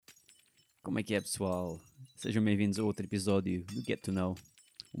Como é que é, pessoal? Sejam bem-vindos a outro episódio do Get to Know,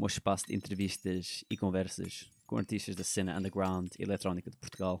 o meu espaço de entrevistas e conversas com artistas da cena underground e eletrónica de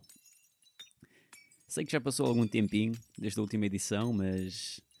Portugal. Sei que já passou algum tempinho desde a última edição,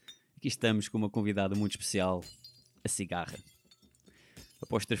 mas aqui estamos com uma convidada muito especial, a Cigarra.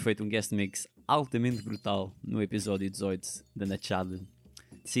 Após ter feito um guest mix altamente brutal no episódio 18 da Nachada,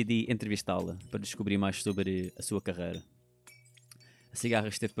 decidi entrevistá-la para descobrir mais sobre a sua carreira. A Cigarra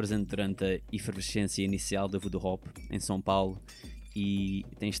esteve presente durante a efervescência inicial da Voodoo Hop em São Paulo e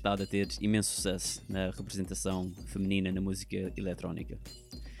tem estado a ter imenso sucesso na representação feminina na música eletrónica.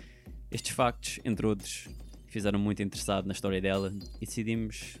 Estes factos, entre outros, fizeram muito interessado na história dela e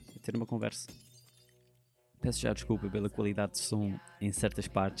decidimos ter uma conversa. Peço já desculpa pela qualidade de som em certas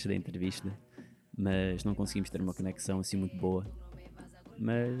partes da entrevista, mas não conseguimos ter uma conexão assim muito boa.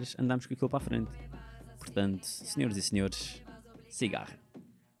 Mas andamos com aquilo para a frente. Portanto, senhoras e senhores, Cigarra.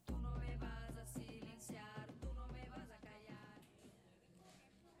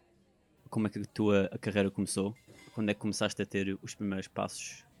 Como é que a tua carreira começou? Quando é que começaste a ter os primeiros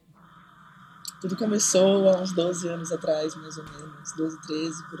passos? Tudo começou há uns 12 anos atrás, mais ou menos, 12,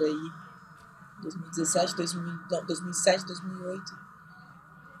 13, por aí. 2017, 2007, 2008.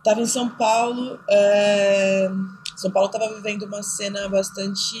 Estava em São Paulo. São Paulo estava vivendo uma cena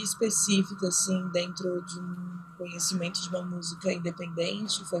bastante específica, assim, dentro de um conhecimento de uma música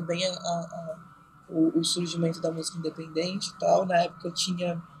independente. Foi bem o surgimento da música independente e tal. Na época eu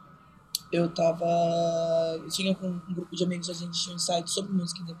tinha com um grupo de amigos, a gente tinha um site sobre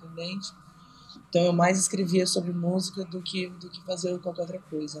música independente. Então eu mais escrevia sobre música do que fazer qualquer outra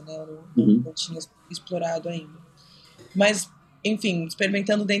coisa, né? Eu não tinha explorado ainda. Mas, enfim,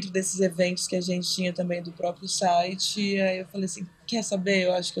 experimentando dentro desses eventos que a gente tinha também do próprio site, aí eu falei assim, quer saber?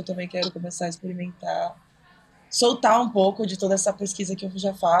 Eu acho que eu também quero começar a experimentar, soltar um pouco de toda essa pesquisa que eu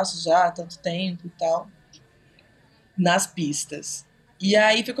já faço já há tanto tempo e tal, nas pistas. E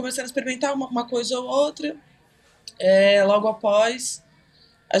aí fui começando a experimentar uma coisa ou outra. Logo após,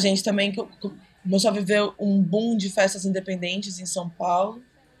 a gente também começou a viver um boom de festas independentes em São Paulo.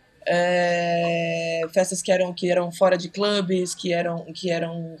 Festas que eram fora de clubes, que eram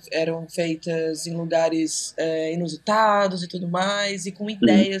feitas em lugares inusitados e tudo mais, e com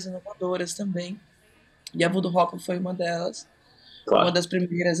ideias inovadoras também. E a Voodoo Hop foi uma delas. Claro. Uma das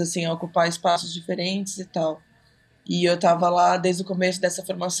primeiras assim, a ocupar espaços diferentes e tal. E eu tava lá desde o começo dessa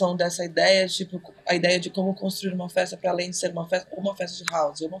formação, dessa ideia, tipo, a ideia de como construir uma festa para além de ser uma festa, ou uma festa de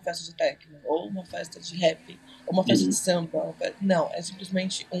house, ou uma festa de techno, ou uma festa de rap, ou uma festa de samba. Não, é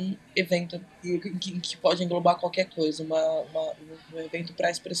simplesmente um evento que pode englobar qualquer coisa, um evento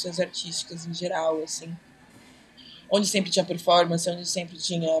para expressões artísticas em geral, assim. Onde sempre tinha performance, onde sempre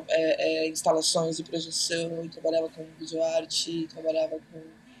tinha instalações de projeção, e trabalhava com videoarte, trabalhava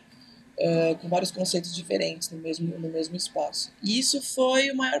com vários conceitos diferentes no mesmo espaço. E isso foi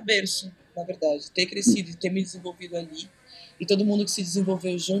o maior berço, na verdade, ter crescido e ter me desenvolvido ali. E todo mundo que se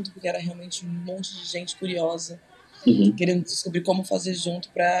desenvolveu junto, porque era realmente um monte de gente curiosa, querendo descobrir como fazer junto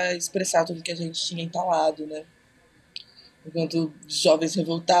para expressar tudo que a gente tinha entalado, né? Enquanto jovens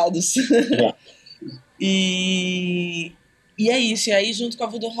revoltados. E é isso. E aí, junto com a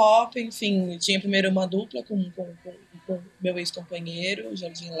Voodoo Hop, enfim, tinha primeiro uma dupla com meu ex-companheiro, o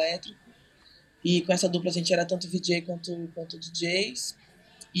Jardim Elétrico. E com essa dupla a gente era tanto VJ quanto DJs.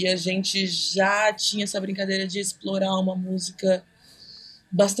 E a gente já tinha essa brincadeira de explorar uma música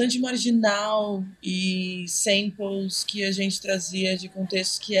bastante marginal e samples que a gente trazia de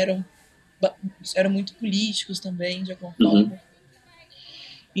contextos que eram muito políticos também, de alguma forma.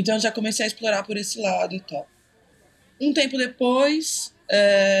 Então eu já comecei a explorar por esse lado e tal. Um tempo depois,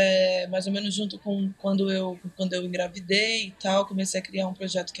 mais ou menos junto com quando eu engravidei e tal, comecei a criar um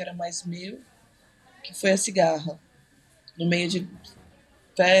projeto que era mais meu, que foi a Cigarra. No meio de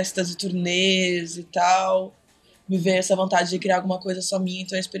festas e turnês e tal, me veio essa vontade de criar alguma coisa só minha,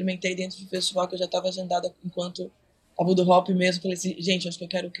 então eu experimentei dentro do festival que eu já estava agendada enquanto a Voodoo Hop mesmo. Falei assim, gente, acho que eu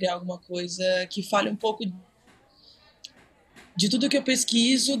quero criar alguma coisa que fale um pouco de tudo que eu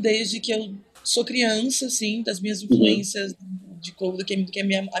pesquiso desde que eu sou criança, assim, das minhas influências, de do que a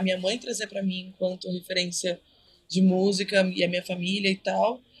minha mãe trazia para mim enquanto referência de música e a minha família e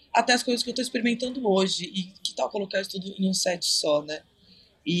tal, até as coisas que eu estou experimentando hoje. E que tal colocar isso tudo em um set só, né?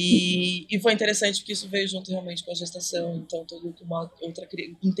 E foi interessante porque isso veio junto realmente com a gestação, então todo uma outra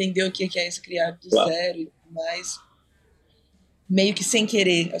entendeu o que é esse criar do zero e tudo mais, meio que sem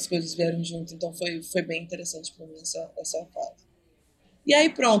querer as coisas vieram junto, então foi bem interessante para mim essa fase. E aí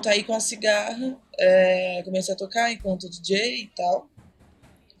pronto, aí com a Cigarra comecei a tocar enquanto DJ e tal,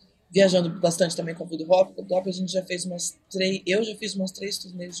 viajando bastante também com o Voodoo Hop. O Voodoo Hop a gente já fez eu já fiz umas 3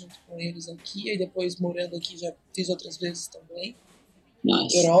 turnês junto com eles aqui, e depois morando aqui já fiz outras vezes também.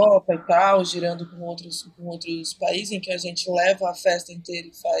 Nice. Europa e tal, girando com outros países, em que a gente leva a festa inteira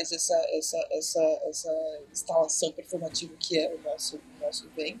e faz essa instalação performativa que é o nosso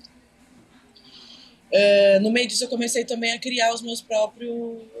evento. No meio disso eu comecei também a criar os meus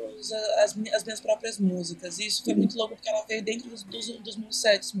próprios as minhas próprias músicas, e isso foi muito louco porque ela veio dentro dos meus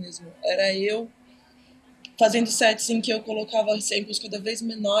sets mesmo. Era eu fazendo sets em que eu colocava samples cada vez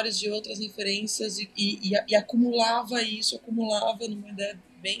menores de outras referências e acumulava numa ideia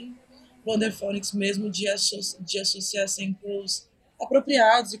bem Wonderphonics mesmo, de associar samples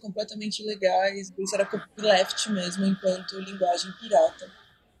apropriados e completamente legais. Isso era copyleft mesmo, enquanto linguagem pirata,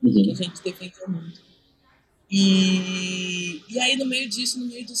 que a gente defendia muito. E aí no meio disso, no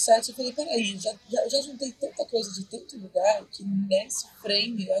meio do set, eu falei, peraí, já juntei tanta coisa de tanto lugar que nesse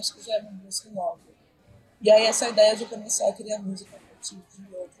frame eu acho que já é uma música nova. E aí essa ideia de começar a criar música a partir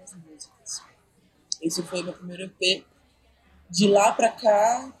de outras músicas. Esse foi meu primeiro EP. De lá pra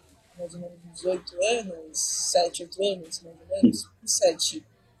cá, mais ou menos uns 8 anos, 7, 8 anos, mais ou menos, 7,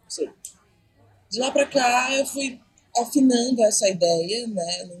 não sei. De lá pra cá eu fui afinando essa ideia,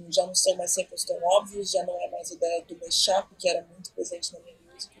 né? Já não são mais samples tão óbvios, já não é mais a ideia do mashup, que era muito presente na minha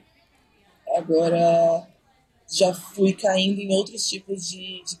música. Agora já fui caindo em outros tipos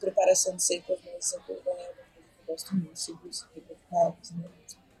de preparação de samples, mas samples é uma coisa que eu gosto muito, samples repertórios, né?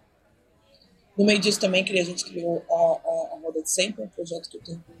 No meio disso também a gente criou a Roda de Sample, um projeto que eu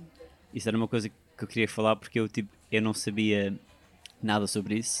tenho. Isso era uma coisa que eu queria falar, porque eu não sabia nada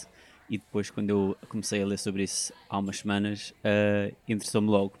sobre isso, e depois quando eu comecei a ler sobre isso há umas semanas, interessou-me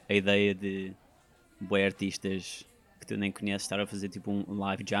logo a ideia de bué artistas que tu nem conheces estar a fazer tipo um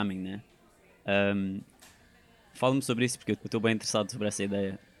live jamming, né? Fala-me sobre isso, porque eu estou bem interessado sobre essa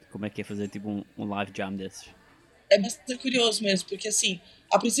ideia. Como é que é fazer tipo um live jam desses? É bastante curioso mesmo, porque assim,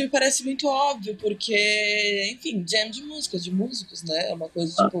 a princípio parece muito óbvio, porque, enfim, jam de músicas, de músicos, né? É uma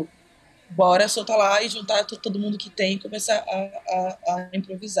coisa tipo, bora soltar lá e juntar todo mundo que tem e começar a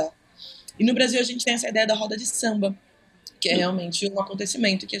improvisar. E no Brasil a gente tem essa ideia da roda de samba, que é realmente um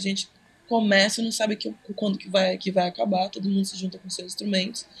acontecimento que a gente começa e não sabe quando que vai acabar, todo mundo se junta com seus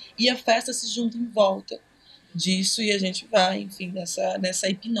instrumentos e a festa se junta em volta disso e a gente vai, enfim, nessa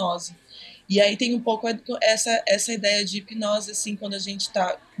hipnose. E aí tem um pouco essa ideia de hipnose, assim, quando a gente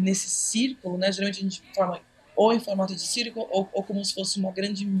está nesse círculo, né? Geralmente a gente forma ou em formato de círculo ou como se fosse uma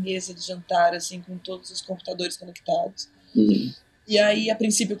grande mesa de jantar, assim, com todos os computadores conectados. E aí, a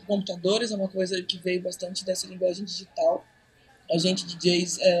princípio, com computadores, é uma coisa que veio bastante dessa linguagem digital. A gente,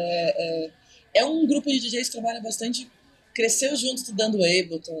 DJs, é um grupo de DJs que trabalha bastante, cresceu junto estudando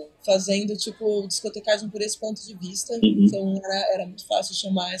Ableton, fazendo, tipo, discotecagem por esse ponto de vista. Então, era muito fácil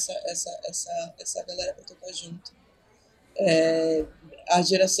chamar essa galera para tocar junto. A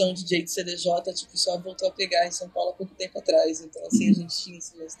geração de DJ de CDJ, tipo, só voltou a pegar em São Paulo há pouco tempo atrás. Então, assim, a gente tinha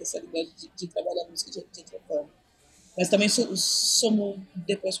essa linguagem de trabalhar a música de outra forma. Mas também somou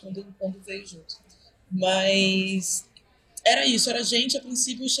depois quando veio junto. Mas era isso, era a gente, a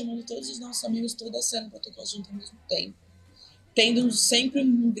princípio, chamando todos os nossos amigos, toda a cena para tocar junto ao mesmo tempo. Tendo sempre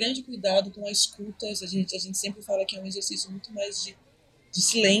um grande cuidado com a escuta. A gente sempre fala que é um exercício muito mais de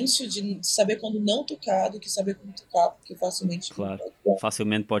silêncio, de saber quando não tocar do que saber como tocar, porque facilmente... Claro,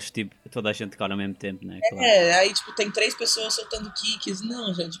 facilmente podes, tipo, toda a gente tocar ao mesmo tempo, né? Claro. Aí, tipo, tem 3 pessoas soltando kicks.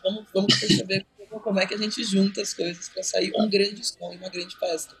 Não, gente, vamos perceber como é que a gente junta as coisas para sair um grande som e uma grande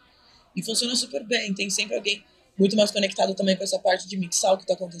festa. E funciona super bem, tem sempre alguém muito mais conectado também com essa parte de mixar o que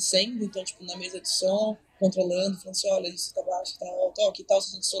tá acontecendo, então, tipo, na mesa de som, controlando, falando assim, olha, isso tá baixo, tá alto, ó, que tal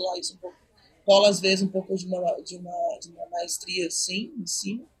se a gente solar isso um pouco? Rola, às vezes, um pouco de uma maestria, assim, em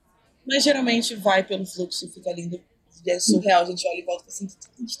cima, mas geralmente vai pelo fluxo, fica lindo, e é surreal, a gente olha e volta e fala assim,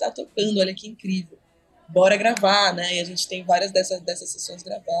 a gente tá tocando, olha que incrível. Bora gravar, né? E a gente tem várias dessas sessões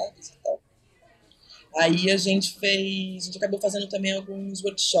gravadas e tal. Aí a gente acabou fazendo também alguns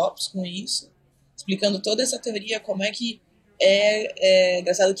workshops com isso, explicando toda essa teoria, como é que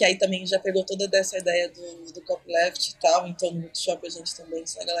engraçado que aí também já pegou toda dessa ideia do copyleft e tal, então no workshop a gente também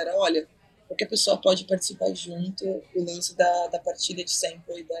ensina a galera, olha, qualquer pessoa pode participar junto, o lance da partilha de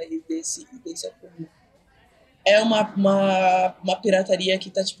sample e desse acúmulo. É uma pirataria que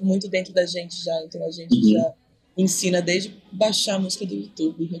tá, tipo, muito dentro da gente já, então a gente já ensina desde baixar a música do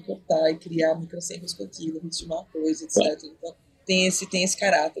YouTube, recortar e criar microsamples com aquilo, ritmar coisa, etc. Então tem esse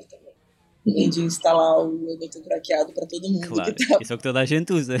caráter também. Além de instalar o Ableton craqueado para todo mundo. Claro, que tá... isso é o que toda a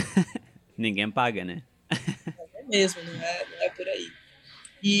gente usa. Ninguém paga, né? É mesmo, não é por aí.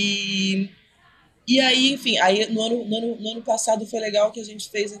 E E aí, enfim, aí no ano passado foi legal que a gente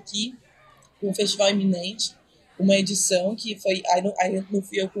fez aqui um festival iminente, uma edição que foi. Aí não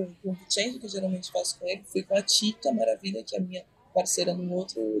fui eu com o Vicenzo, que eu geralmente faço com ele, fui com a Tita Maravilha, que é a minha parceira no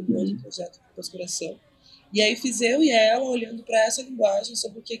outro projeto de Conspiração. E aí fiz eu e ela olhando para essa linguagem,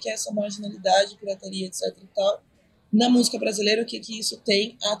 sobre o que é essa marginalidade, pirataria, etc e tal. Na música brasileira, o que isso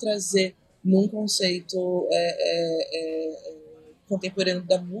tem a trazer num conceito contemporâneo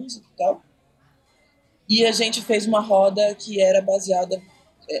da música e tal. E a gente fez uma roda que era baseada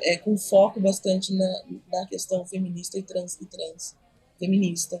com foco bastante na questão feminista e trans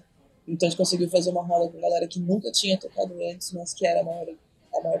feminista. Então a gente conseguiu fazer uma roda com galera que nunca tinha tocado antes, mas que era a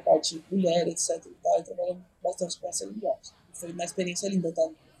maior parte mulher, etc. E tal, e trabalhamos bastante com essa linguagem. Foi uma experiência linda estar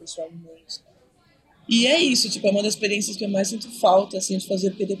no pessoal imenso. E é isso, tipo, é uma das experiências que eu mais sinto falta, assim, de fazer,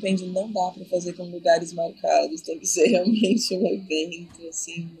 porque depende, não dá para fazer com lugares marcados, tem que ser realmente um evento,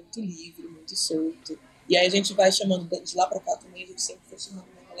 assim, muito livre, muito solto. E aí a gente vai chamando, de lá para cá também, a gente sempre foi chamando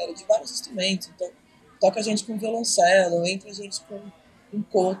uma galera de vários instrumentos, então toca a gente com violoncelo, entra a gente com um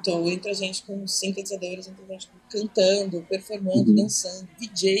koto, entra a gente com sintetizadores, entra a gente cantando, performando, dançando,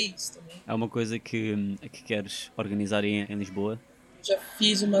 DJs também. É uma coisa que queres organizar em Lisboa? Já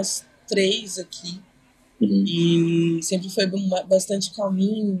fiz umas 3 aqui, e sempre foi bastante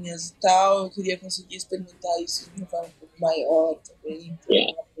calminhas e tal. Eu queria conseguir experimentar isso de uma forma um pouco maior também.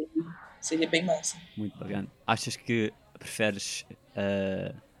 Seria bem massa. Muito bacana. Achas que preferes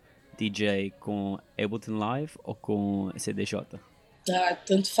DJ com Ableton Live ou com CDJ?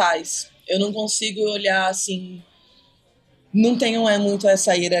 Tanto faz. Eu não consigo olhar assim. Não tenho muito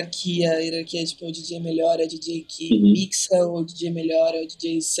essa hierarquia tipo, o DJ melhor é o DJ que mixa, o DJ melhor é o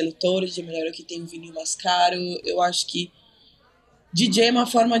DJ seletor, o DJ melhor é o que tem o vinil mais caro. Eu acho que DJ é uma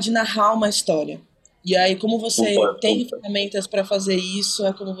forma de narrar uma história. E aí, como você tem ferramentas para fazer isso,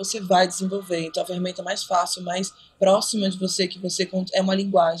 é como você vai desenvolver. Então, a ferramenta mais fácil, mais próxima de você, que você é uma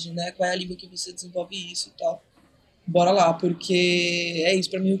linguagem, né? Qual é a língua que você desenvolve isso e tal. Bora lá, porque é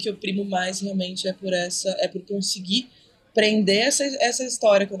isso. Para mim, o que eu primo mais realmente é por conseguir prender essa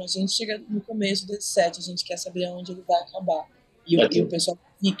história. Quando a gente chega no começo desse set, a gente quer saber aonde ele vai acabar. E o pessoal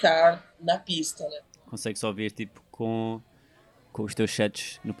ficar na pista, né? Consegues ouvir, tipo, com os teus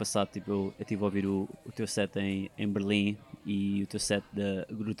sets no passado? Tipo, eu estive a ouvir o teu set em Berlim e o teu set da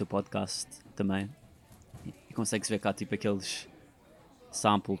Gruta Podcast também. E consegues ver cá, tipo, aqueles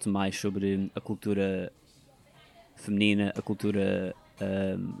samples mais sobre a cultura feminina, a cultura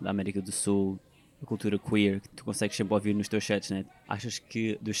da América do Sul, a cultura queer, que tu consegues sempre ouvir nos teus sets, né? Achas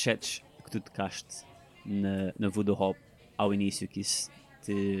que dos sets que tu tocaste na Voodoo Hop ao início, que isso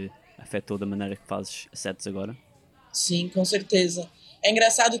te afetou da maneira que fazes sets agora? Sim, com certeza. É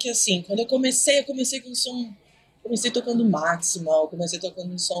engraçado que, assim, quando eu comecei com som. Comecei tocando Maximal, comecei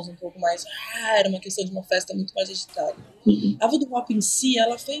tocando uns sons um pouco mais. Era uma questão de uma festa muito mais agitada. A Voodoo Hop em si,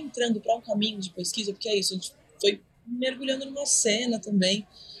 ela foi entrando para um caminho de pesquisa, porque é isso, a gente foi mergulhando numa cena também,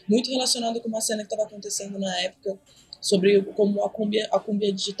 muito relacionada com uma cena que estava acontecendo na época, sobre como a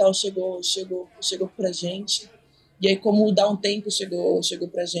cumbia digital chegou pra gente, e aí como o Downtempo chegou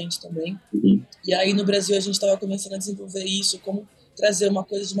pra gente também. E aí no Brasil a gente estava começando a desenvolver isso, como trazer uma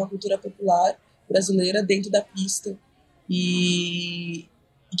coisa de uma cultura popular brasileira dentro da pista. E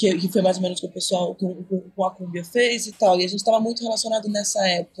que foi mais ou menos o que o pessoal com a Cumbia fez e tal. E a gente estava muito relacionado nessa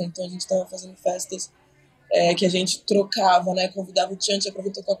época, então a gente estava fazendo festas que a gente trocava, né? Convidava o Chante para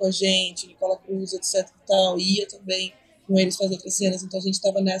vir tocar com a gente, Nicola Cruz, etc e tal. E ia também com eles fazer outras cenas, então a gente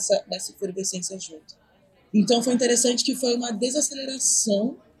estava nessa efervescência junto. Então foi interessante que foi uma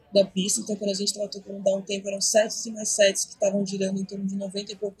desaceleração da pista. Então quando a gente estava tocando Dar um Tempo, eram sets e mais sets que estavam girando em torno de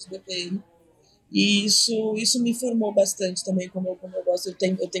 90 e poucos BPM. E isso me formou bastante também, como eu gosto. Eu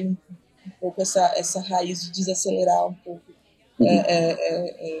tenho um pouco essa raiz de desacelerar um pouco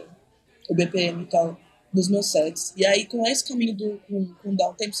o BPM e tal dos meus sets. E aí com esse caminho com Dar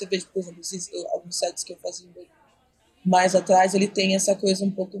um Tempo, você vê, por exemplo, alguns sets que eu fazia mais atrás, ele tem essa coisa um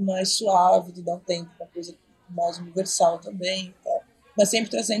pouco mais suave de Dar um Tempo, uma coisa mais universal também e tal. Mas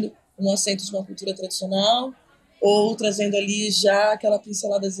sempre trazendo um acento de uma cultura tradicional, ou trazendo ali já aquela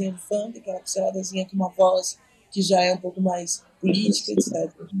pinceladazinha de funk, aquela pinceladazinha com uma voz que já é um pouco mais política,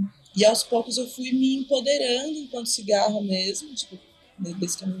 etc. E aos poucos eu fui me empoderando enquanto cigarra mesmo, tipo,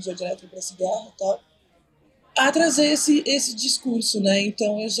 desse caminho de direto para cigarra e tal, a trazer esse discurso, né?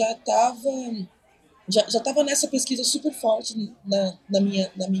 Então eu já estava nessa pesquisa super forte na minha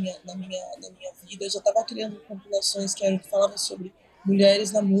vida. Eu já estava criando compilações que falavam sobre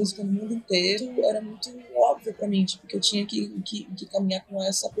mulheres na música no mundo inteiro. Era muito óbvio para mim, tipo, que eu tinha que caminhar com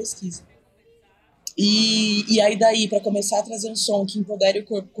essa pesquisa. E aí daí, para começar a trazer um som que empodere o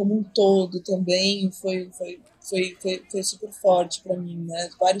corpo como um todo também, foi super forte para mim, né?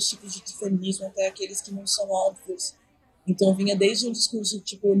 Vários tipos de feminismo, até aqueles que não são óbvios. Então vinha desde um discurso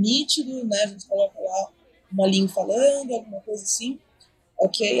tipo nítido, né? A gente coloca lá uma linha falando, alguma coisa assim.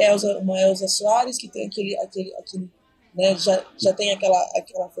 Ok, uma Elza Soares, que tem aquele né? Já tem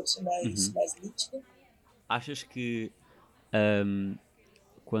aquela força Uhum. mais nítida. Achas que ahm,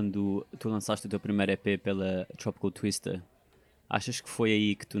 quando tu lançaste o teu primeiro EP pela Tropical Twister, achas que foi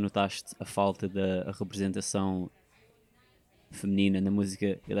aí que tu notaste a falta da representação feminina na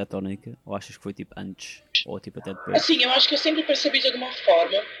música eletrónica? Ou achas que foi tipo antes? Ou tipo até depois? Assim, eu acho que eu sempre percebi de alguma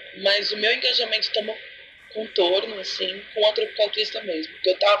forma, mas o meu engajamento tomou contorno, assim, com a Tropical Twister mesmo.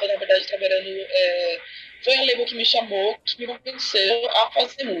 Porque eu tava, na verdade, trabalhando. Foi a label que me chamou, que me convenceu a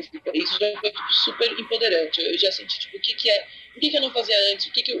fazer música. Isso já foi tipo, super empoderante. Eu já senti, tipo, o que eu não fazia antes,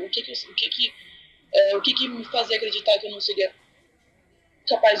 o que me fazia acreditar que eu não seria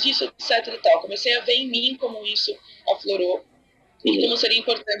capaz disso, etc e tal. Comecei a ver em mim como isso aflorou e como seria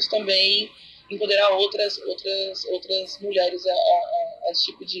importante também empoderar outras mulheres a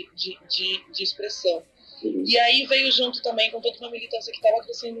esse tipo de expressão. E aí veio junto também com toda uma militância que estava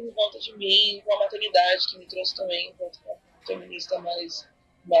crescendo em volta de mim, com a maternidade que me trouxe também enquanto uma feminista mais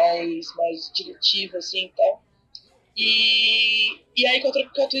diretiva, assim, e tal. E aí, com a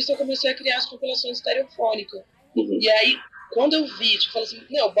Tropical Twist, eu comecei a criar as compilações estereofônicas. E aí, quando eu vi, tipo, falei assim,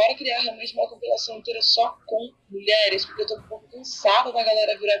 não, bora criar realmente uma compilação inteira só com mulheres, porque eu tô um pouco cansada da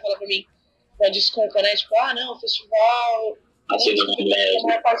galera virar e falar pra mim, uma desculpa, né? Tipo, ah, não, festival, assim, não tem mulher.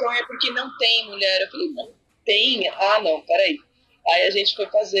 É porque não tem mulher. Eu falei, não tem. Ah, não, peraí. Aí a gente foi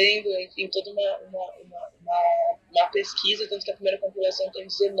fazendo, enfim, toda uma pesquisa, tanto que a primeira compilação tem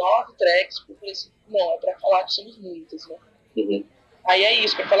 19 tracks, eu falei assim, não, é pra falar que somos muitas, né? Uhum. Aí é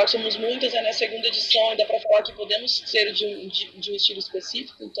isso, para falar que somos muitas, é na segunda edição ainda para falar que podemos ser de um estilo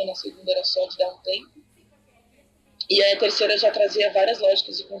específico, então na segunda era só de dar um tempo. E aí a terceira já trazia várias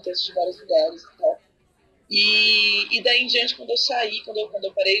lógicas e contextos de vários lugares e tal. E daí em diante, quando eu saí, quando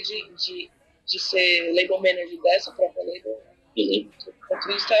eu parei de ser label manager dessa própria label, eu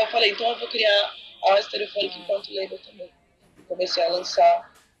falei, então eu vou criar a Estereofônica enquanto label também. E comecei a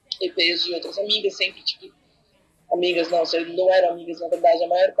lançar EPs de outras amigas, sempre tipo amigas, não eram amigas, na verdade, a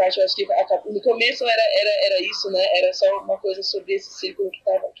maior parte, eu acho que no começo era isso, né, era só uma coisa sobre esse círculo que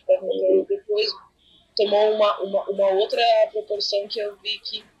estava depois tomou uma outra proporção que eu vi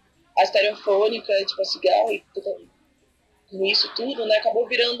que a estereofônica, tipo a cigarro e com isso tudo, né, acabou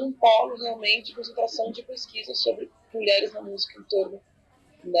virando um polo realmente de concentração de pesquisa sobre mulheres na música em torno,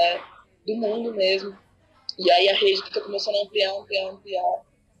 né, do mundo mesmo. E aí a rede está começando a ampliar.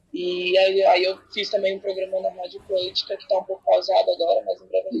 E aí eu fiz também um programa na Rádio Poética, que está um pouco pausado agora, mas em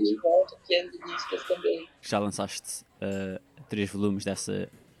breve a gente volta, que é listas também. Já lançaste 3 volumes dessa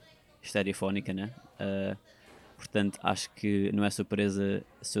estereofónica, né? Portanto, acho que não é surpresa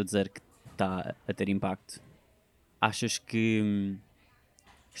se eu dizer que está a ter impacto. Achas que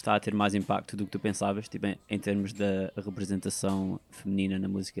está a ter mais impacto do que tu pensavas, tipo, em termos da representação feminina na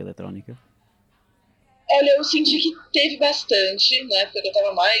música eletrónica? Olha, eu senti que teve bastante, né? Porque eu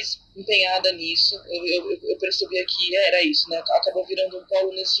estava mais empenhada nisso. Eu percebia que era isso, né? Acabou virando um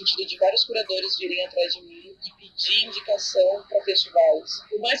polo nesse sentido de vários curadores virem atrás de mim e pedir indicação para festivais.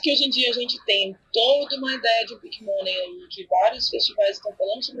 Por mais que hoje em dia a gente tem toda uma ideia de Big Money aí, que vários festivais estão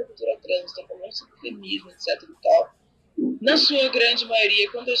falando sobre a cultura trans, estão falando sobre feminismo, etc e tal. Na sua grande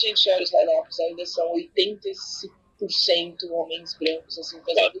maioria, quando a gente olha os lineups, ainda são 85% homens brancos, assim,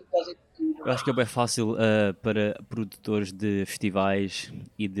 fazendo tudo. Eu acho que é bem fácil para produtores de festivais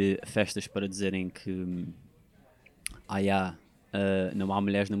e de festas para dizerem que não há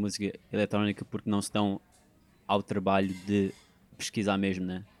mulheres na música eletrónica porque não se dão ao trabalho de pesquisar mesmo,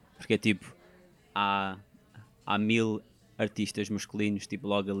 né? Porque é tipo, há, há 1000 artistas masculinos tipo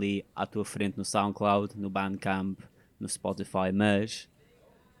logo ali à tua frente no SoundCloud, no Bandcamp, no Spotify, mas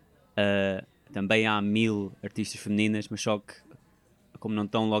também há 1000 artistas femininas, mas só que como não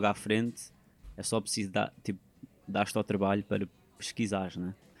estão logo à frente, é só preciso dar-te ao trabalho para pesquisar,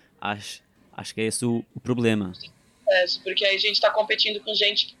 né? Acho, acho que é esse o problema. Porque aí a gente está competindo com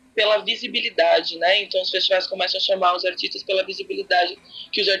gente pela visibilidade, né? Então os festivais começam a chamar os artistas pela visibilidade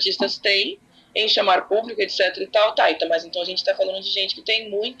que os artistas têm em chamar público, etc e tal, tá, então, mas então a gente está falando de gente que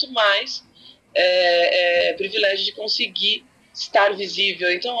tem muito mais privilégio de conseguir estar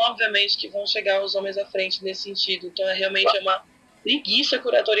visível, então obviamente que vão chegar os homens à frente nesse sentido, então realmente é uma preguiça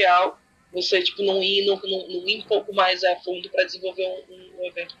curatorial você tipo não ir um pouco mais a fundo para desenvolver um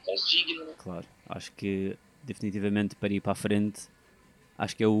evento mais digno, né? Claro, acho que definitivamente para ir para a frente,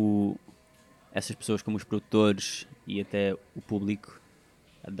 acho que é o essas pessoas como os produtores e até o público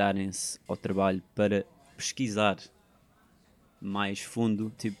a darem-se ao trabalho para pesquisar mais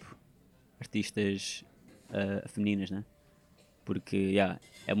fundo, tipo, artistas femininas, né? Porque,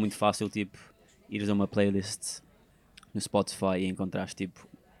 é muito fácil, tipo, ires a uma playlist no Spotify e encontrares, tipo,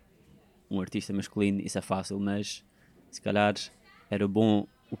 um artista masculino, isso é fácil, mas se calhar era bom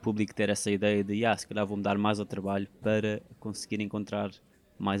o público ter essa ideia de, se calhar vou-me dar mais ao trabalho para conseguir encontrar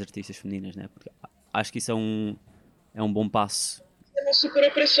mais artistas femininas, né? Porque acho que isso é um bom passo. É super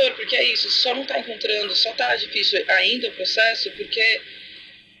opressor, porque é isso, só não tá encontrando, só tá difícil ainda o processo, porque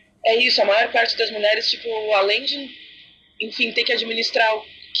é isso, a maior parte das mulheres, tipo, além de, enfim, ter que administrar o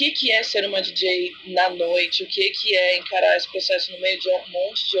que é ser uma DJ na noite, o que é encarar esse processo no meio de um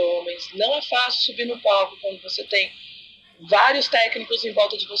monte de homens. Não é fácil subir no palco quando você tem vários técnicos em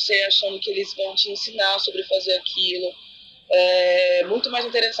volta de você achando que eles vão te ensinar sobre fazer aquilo. É muito mais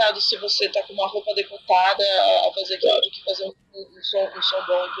interessado se você tá com uma roupa decotada a fazer aquilo do que fazer um som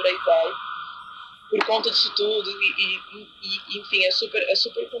bom e por aí vai. Por conta disso tudo, enfim, é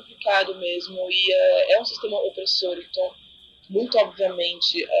super complicado mesmo, e é um sistema opressor, então, muito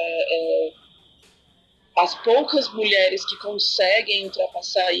obviamente, as poucas mulheres que conseguem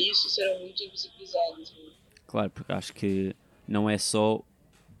ultrapassar isso serão muito invisibilizadas. Mesmo. Claro, porque acho que não é só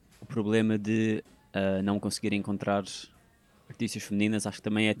o problema de não conseguir encontrar artistas femininas, acho que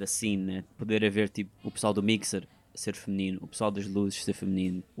também é da scene, né? Poder haver tipo o pessoal do mixer ser feminino, o pessoal das luzes ser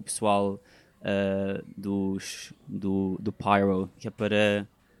feminino, o pessoal do pyro, que é para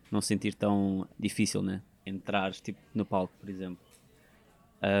não sentir tão difícil, né? Entrar tipo no palco, por exemplo.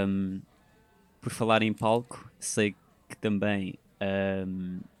 Por falar em palco, sei que também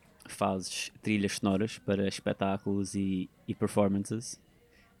fazes trilhas sonoras para espetáculos e performances.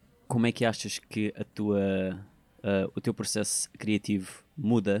 Como é que achas que o teu processo criativo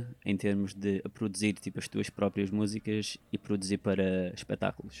muda em termos de produzir tipo, as tuas próprias músicas e produzir para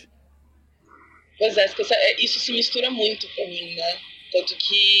espetáculos? Pois é, isso se mistura muito pra mim, né? Tanto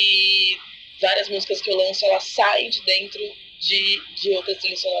que várias músicas que eu lanço, elas saem de dentro de outras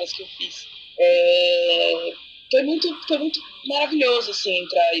trilhas sonoras que eu fiz. Foi muito maravilhoso, assim,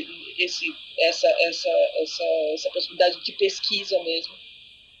 entrar essa possibilidade de pesquisa mesmo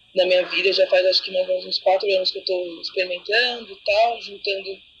na minha vida. Já faz acho que mais ou menos uns 4 anos que eu estou experimentando e tal, juntando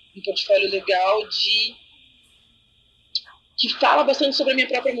um portfólio legal que fala bastante sobre a minha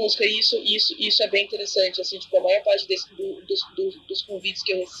própria música, e isso é bem interessante, assim, tipo, a maior parte dos convites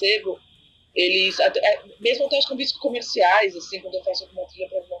que eu recebo, eles, mesmo até os convites comerciais, assim, quando eu faço alguma trilha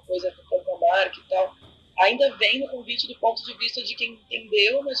para alguma coisa, para alguma marca e tal, ainda vem no convite do ponto de vista de quem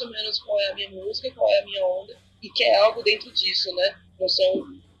entendeu mais ou menos qual é a minha música, qual é a minha onda, e quer algo dentro disso, né? Não são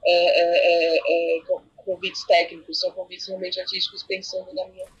convites técnicos, são convites realmente artísticos pensando na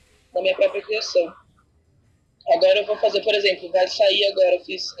minha própria criação. Agora eu vou fazer, por exemplo, vai sair agora,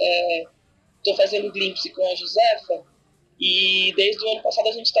 estou fazendo Glimpse com a Josefa, e desde o ano passado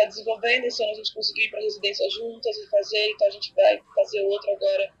a gente está desenvolvendo, esse ano a gente conseguiu ir para a residência juntas e fazer, então a gente vai fazer outra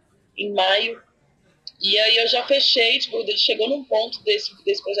agora em maio. E aí eu já fechei, tipo, chegou num ponto desse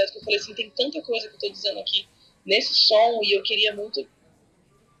projeto que eu falei assim, tem tanta coisa que eu estou dizendo aqui nesse som, e eu queria muito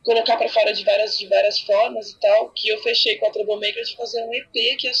colocar para fora de várias formas e tal, que eu fechei com a Troublemaker de fazer um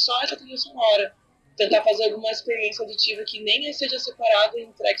EP que é só essa trilha sonora. Tentar fazer alguma experiência auditiva que nem seja separado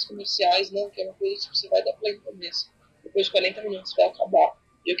em tracks comerciais, não, que é uma coisa tipo, você vai dar play no começo, depois de 40 minutos vai acabar.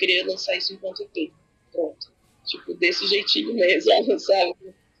 E eu queria lançar isso enquanto EP. Pronto. Tipo, desse jeitinho mesmo, sabe?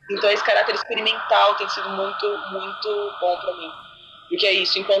 Então esse caráter experimental tem sido muito bom pra mim. Porque é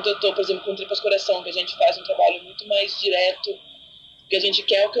isso, enquanto eu tô, por exemplo, com Tripas Coração, que a gente faz um trabalho muito mais direto, que a gente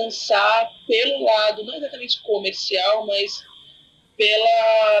quer alcançar pelo lado, não exatamente comercial, mas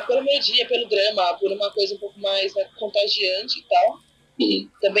pela melodia, pelo drama, por uma coisa um pouco mais, né, contagiante e tal. E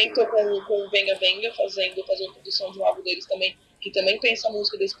também estou com o Venga Venga fazendo produção de um álbum deles também, que também pensa a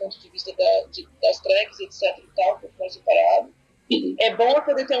música desse ponto de vista das tracks, etc e tal, um pouco mais separado. É bom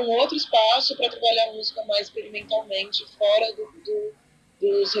poder ter um outro espaço para trabalhar a música mais experimentalmente, fora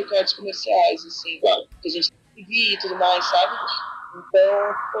dos recortes comerciais, assim, claro, que a gente conseguir e tudo mais, sabe?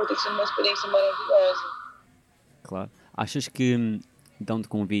 Então, pô, tem sido uma experiência maravilhosa. Claro. Achas que dão-te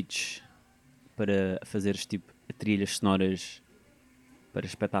convites para fazeres tipo trilhas sonoras para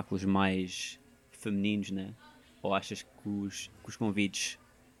espetáculos mais femininos, né? Ou achas que os convites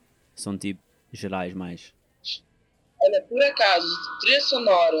são tipo gerais mais? Olha, por acaso, trilha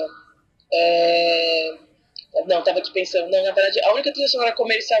sonora. Não, estava aqui pensando. Não, na verdade, a única trilha sonora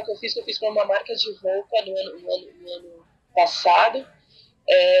comercial que eu fiz para uma marca de roupa no ano passado.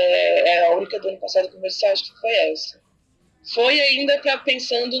 A única do ano passado comercial, acho que foi essa. Foi ainda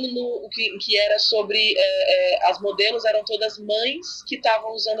pensando no que era sobre as modelos eram todas mães que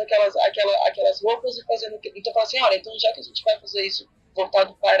estavam usando aquelas roupas e fazendo. Então eu falei assim, olha, então já que a gente vai fazer isso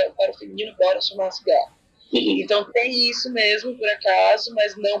voltado para o feminino, bora chamar cigarro. Então tem isso mesmo, por acaso,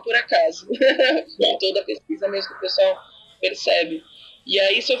 mas não por acaso. Em toda a pesquisa mesmo que o pessoal percebe. E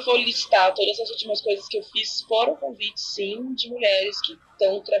aí, se eu for listar todas as últimas coisas que eu fiz, foram convites, sim, de mulheres que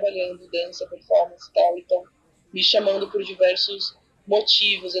estão trabalhando dança, performance e tal, e estão me chamando por diversos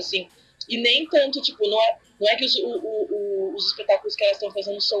motivos, assim. E nem tanto, tipo, não é que os espetáculos que elas estão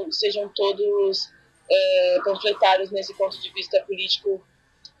fazendo sejam todos panfletários nesse ponto de vista político,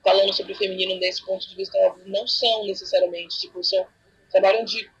 falando sobre o feminino nesse ponto de vista, não são necessariamente, tipo, trabalham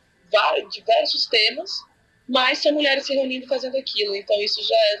de diversos temas, mas são mulheres se reunindo e fazendo aquilo. Então isso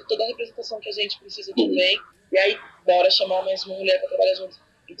já é toda a representação que a gente precisa também. E aí, bora chamar mais uma mulher para trabalhar junto.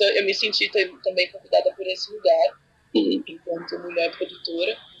 Então eu me senti também convidada por esse lugar, enquanto mulher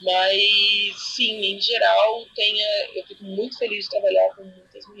produtora. Mas sim, em geral, eu fico muito feliz de trabalhar com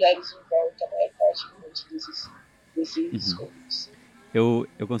muitas mulheres em volta, a maior parte desses convites.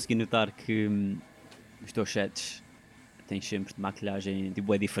 Eu consegui notar que os teus sets tens sempre de maquilhagem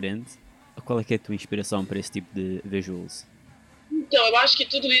tipo, é diferente. Qual é que é a tua inspiração para esse tipo de visuals? Então, eu acho que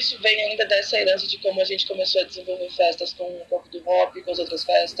tudo isso vem ainda dessa herança de como a gente começou a desenvolver festas com um pouco do hop, com as outras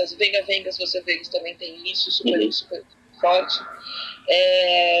festas. Venga, se você vê, eles também tem isso, super forte.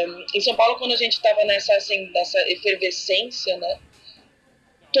 Em São Paulo, quando a gente estava nessa efervescência, né,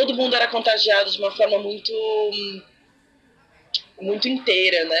 todo mundo era contagiado de uma forma muito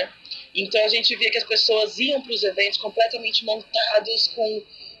inteira, né? Então a gente via que as pessoas iam para os eventos completamente montados, com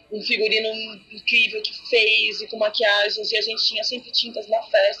um figurino incrível que fez e com maquiagens, e a gente tinha sempre tintas na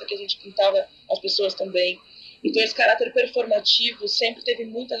festa que a gente pintava as pessoas também. Então esse caráter performativo sempre teve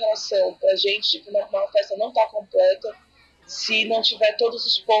muita relação pra gente, de que uma festa não tá completa se não tiver todos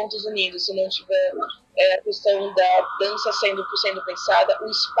os pontos unidos, se não tiver a questão da dança sendo pensada, o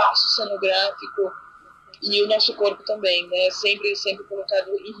espaço cenográfico e o nosso corpo também, né? Sempre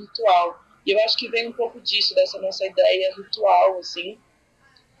colocado em ritual. E eu acho que vem um pouco disso, dessa nossa ideia ritual, assim,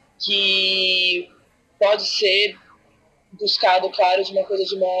 que pode ser buscado, claro, de uma coisa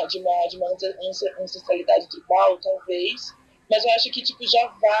de uma ancestralidade tribal, talvez, mas eu acho que tipo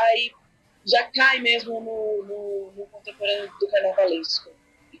já cai mesmo no contemporâneo do carnavalesco.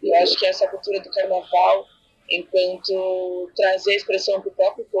 Eu acho que essa cultura do carnaval, enquanto trazer expressão para o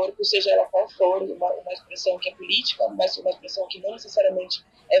próprio corpo, seja ela qual for, uma expressão que é política, mas uma expressão que não necessariamente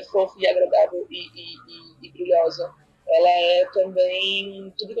é fofa e agradável e brilhosa, ela é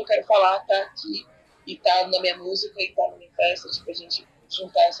também tudo que eu quero falar tá aqui e tá na minha música e tá na minha festa, tipo, a gente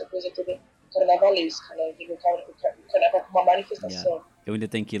juntar essa coisa toda carnavalesca, né? O carnaval como uma manifestação. Yeah. Eu ainda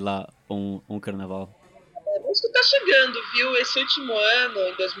tenho que ir lá a um carnaval. Isso tá chegando, viu? Esse último ano,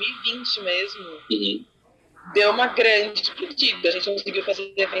 em 2020 mesmo, deu uma grande explodida. A gente conseguiu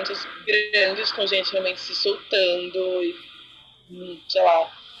fazer eventos grandes com gente realmente se soltando e, sei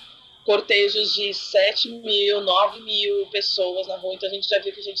lá, cortejos de 7.000, 9.000 pessoas na rua. Então a gente já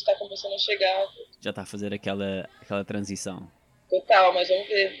viu que a gente tá começando a chegar. Já está a fazer aquela transição. Total, mas vamos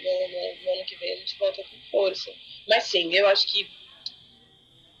ver. No ano que vem a gente volta com força. Mas sim, eu acho que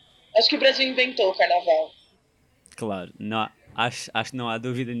o Brasil inventou o carnaval. Claro, não, acho que não há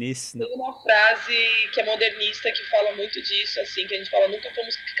dúvida nisso. Tem uma frase que é modernista que fala muito disso, assim, que a gente fala, nunca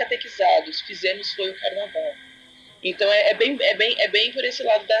fomos catequizados, fizemos foi o carnaval. Então é bem por esse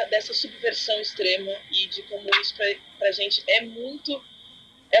lado dessa subversão extrema e de como isso pra gente é muito...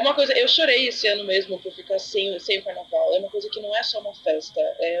 É uma coisa... Eu chorei esse ano mesmo por ficar sem o carnaval. É uma coisa que não é só uma festa,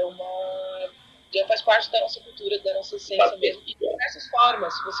 já faz parte da nossa cultura, da nossa essência mesmo. E de diversas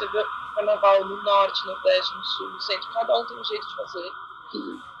formas. Se você vê o carnaval no norte, no nordeste, no sul, no centro, cada um tem um jeito de fazer.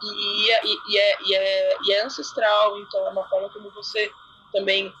 E é ancestral, então é uma forma como você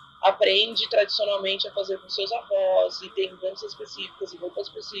também aprende tradicionalmente a fazer com seus avós, e tem danças específicas, e roupas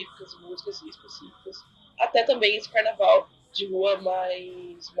específicas, e músicas específicas. Até também esse carnaval de rua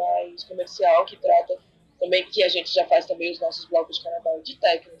mais comercial, que trata também, que a gente já faz também os nossos blocos de carnaval, de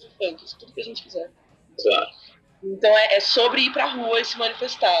techno, de funk, isso tudo que a gente quiser. Claro. Então é sobre ir pra rua e se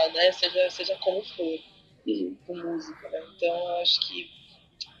manifestar, né? Seja como for, com música, né? Então eu acho que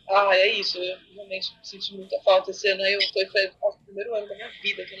é isso, eu realmente senti muita falta esse ano. Foi o primeiro ano da minha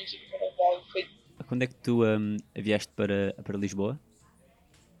vida que eu não tive carnaval. Quando é que tu vieste para Lisboa?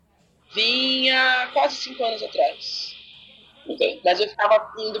 Vinha quase 5 anos atrás. Okay. Mas eu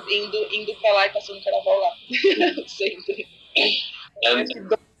ficava indo pra lá e passando carnaval lá. Sempre. Eu tive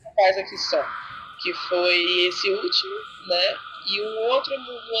 2 carnavais aqui só. Que foi esse último, né? E um outro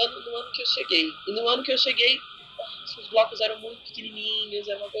no ano que eu cheguei. E no ano que eu cheguei, os blocos eram muito pequenininhos,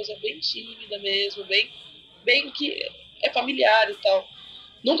 era uma coisa bem tímida mesmo, bem que é familiar e tal.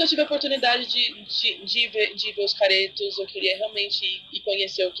 Nunca tive a oportunidade de ver os caretos. Eu queria realmente ir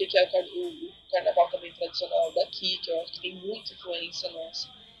conhecer o que é o carnaval também tradicional daqui, que eu acho que tem muita influência nossa,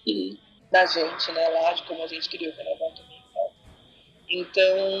 da gente, né, lá, de como a gente criou o carnaval também.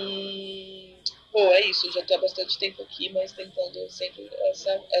 Então, pô, é isso. Eu já estou há bastante tempo aqui, mas tentando sempre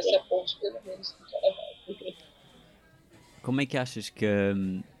essa ponte, pelo menos, do carnaval. Como é que achas que,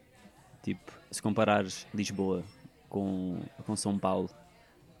 tipo, se comparares Lisboa com São Paulo,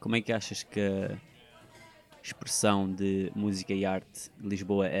 como é que achas que a expressão de música e arte de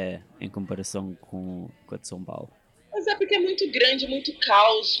Lisboa é em comparação com a de São Paulo? Mas é porque é muito grande, muito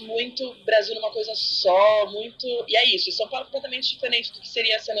caos, muito Brasil numa coisa só, muito. E é isso. São Paulo é completamente diferente do que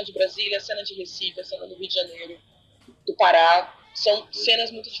seria a cena de Brasília, a cena de Recife, a cena do Rio de Janeiro, do Pará. São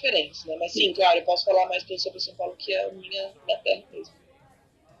cenas muito diferentes, né? Mas sim, claro, eu posso falar mais sobre São Paulo, que é a minha terra mesmo.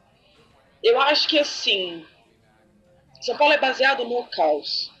 Eu acho que assim, São Paulo é baseado no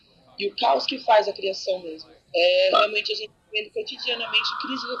caos. E o caos que faz a criação mesmo. É realmente a gente vendo cotidianamente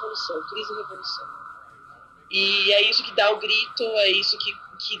crise e revolução, crise e revolução. E é isso que dá o grito, é isso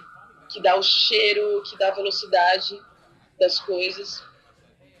que dá o cheiro, que dá a velocidade das coisas.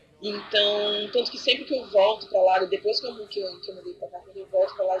 Então, tanto que sempre que eu volto pra lá, depois que eu mudei pra cá, quando eu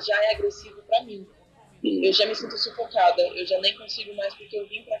volto pra lá, já é agressivo pra mim. Eu já me sinto sufocada, eu já nem consigo mais, porque eu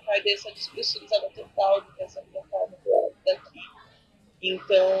vim pra cá e dei essa despressurizada total dessa minha forma daqui.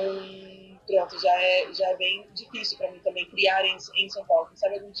 Então, pronto, já é bem difícil pra mim também criar em São Paulo. Quem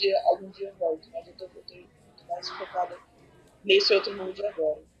sabe algum dia eu volto, mas eu tô mais focada nesse outro mundo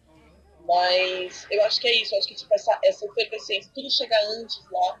agora. Mas eu acho que é isso, eu acho que tipo, essa efervescência, tudo chega antes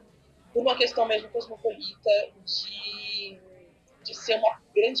lá, por uma questão mesmo cosmopolita de ser uma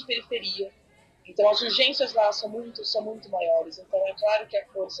grande periferia. Então as urgências lá são muito maiores. Então é claro que a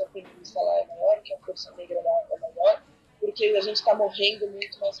força feminista lá é maior, que a força negra lá é maior, porque a gente está morrendo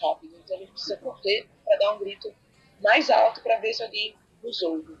muito mais rápido. Então a gente precisa correr para dar um grito mais alto para ver se alguém nos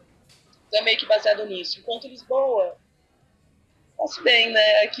ouve. Então é meio que baseado nisso. Enquanto Lisboa, posso bem,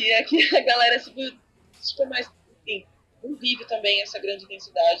 né? Aqui a galera é super mais, enfim, não vive também essa grande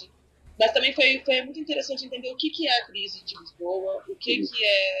intensidade. Mas também foi muito interessante entender o que é a crise de Lisboa, o que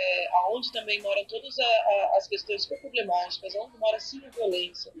é, aonde também moram todas as questões super problemáticas, onde mora sim a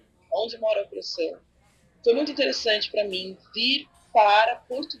violência, onde mora a opressão. Foi muito interessante para mim vir para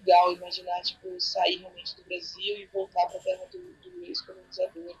Portugal, imaginar, tipo, sair realmente do Brasil e voltar para a terra do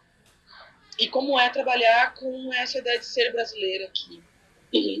ex-colonizador. E como é trabalhar com essa ideia de ser brasileira aqui.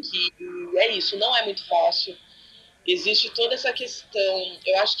 Que é isso, não é muito fácil. Existe toda essa questão.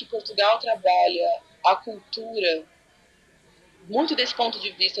 Eu acho que Portugal trabalha a cultura muito desse ponto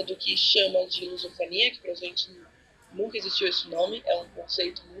de vista do que chama de lusofonia, que pra gente nunca existiu esse nome, é um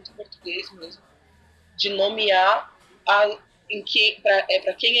conceito muito português mesmo, de nomear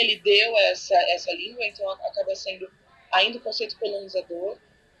para quem ele deu essa língua, então acaba sendo ainda o conceito colonizador.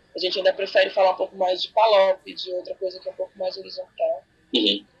 A gente ainda prefere falar um pouco mais de Palop, de outra coisa que é um pouco mais horizontal.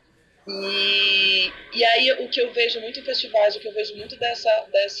 E aí o que eu vejo muito em festivais, o que eu vejo muito dessa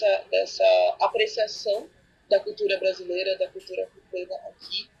apreciação da cultura brasileira, da cultura africana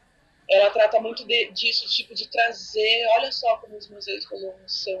aqui, ela trata muito disso, tipo, de trazer, olha só como os museus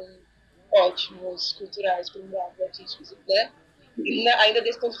colomos são ótimos, culturais, por um lado, artísticos, né? E ainda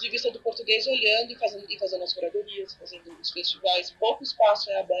desse ponto de vista do português, olhando e fazendo as curadorias, fazendo os festivais, pouco espaço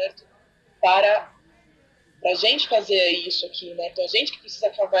é aberto para a gente fazer isso aqui, né? Então a gente que precisa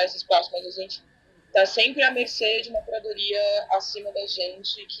cavar esse espaço, mas a gente está sempre à mercê de uma curadoria acima da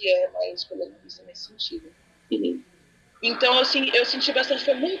gente, que é mais colonialista nesse sentido. Então eu senti bastante,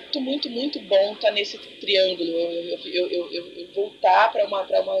 foi muito bom estar nesse triângulo, eu voltar para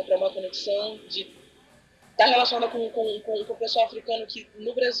uma conexão de estar relacionada com o pessoal africano que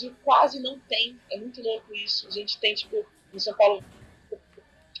no Brasil quase não tem, é muito louco isso. A gente tem, tipo, em São Paulo,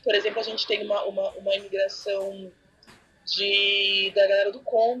 por exemplo, a gente tem uma imigração da galera do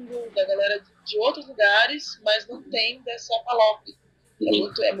Congo, da galera de outros lugares, mas não tem dessa Palop.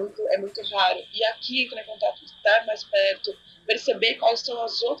 É muito raro. E aqui entrar em contato, estar mais perto, perceber quais são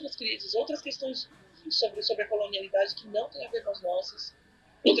as outras crises, outras questões sobre a colonialidade que não tem a ver com as nossas,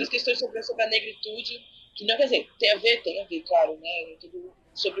 outras questões sobre a negritude, que não, quer dizer, tem a ver, claro, né? Tudo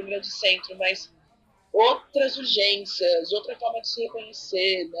sobre o grande centro, mas outras urgências, outra forma de se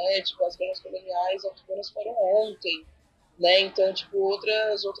reconhecer, né? Tipo, as guerras coloniais africanas foram ontem, né? Então, tipo,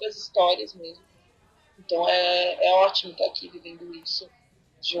 outras histórias mesmo. Então é ótimo estar aqui vivendo isso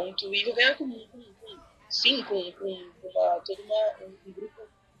junto e vivendo com todo um grupo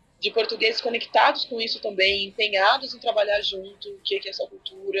de portugueses conectados com isso também, empenhados em trabalhar junto, o que é essa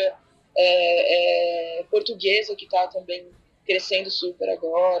cultura portuguesa que está também crescendo super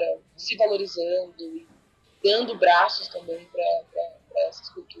agora, se valorizando, dando braços também para essas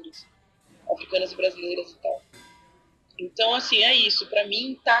culturas africanas e brasileiras e tal. Então, assim, é isso. Para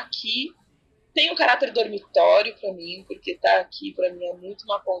mim, tá aqui tem um caráter dormitório para mim, porque tá aqui para mim é muito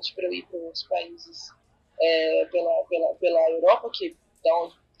uma ponte para eu ir para outros países pela Europa, que da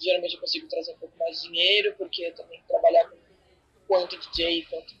onde geralmente eu consigo trazer um pouco mais de dinheiro, porque eu também trabalhar com quanto DJ,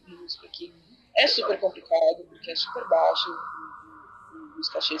 quanto música aqui é super complicado, porque é super baixo os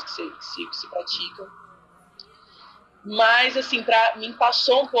cachês que se praticam. Mas, assim, para mim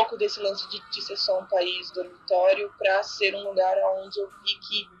passou um pouco desse lance de ser só um país dormitório para ser um lugar onde eu vi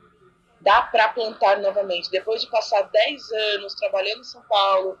que dá para plantar novamente. Depois de passar 10 anos trabalhando em São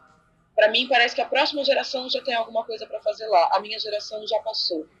Paulo, para mim parece que a próxima geração já tem alguma coisa para fazer lá. A minha geração já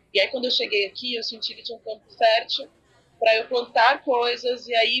passou. E aí quando eu cheguei aqui, eu senti que tinha um campo fértil para eu plantar coisas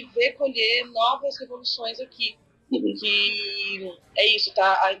e aí ver colher novas revoluções aqui. Que é isso,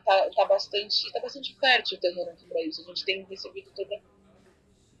 tá bastante fértil o terreno aqui para isso. A gente tem recebido toda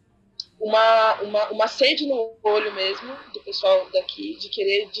uma sede no olho mesmo do pessoal daqui, de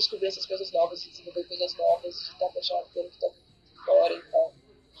querer descobrir essas coisas novas, de desenvolver coisas novas, de estar apaixonado pelo que está fora e tal.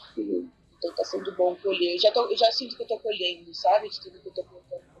 Então tá sendo bom colher. Eu já sinto que eu tô colhendo, sabe? De tudo que eu tô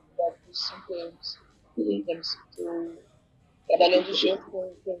plantando por 5 anos. Eu me sinto trabalhando junto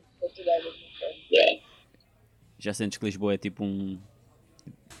com Portugal de alguma forma. Já sentes que Lisboa é tipo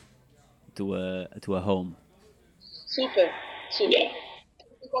a tua home? Super.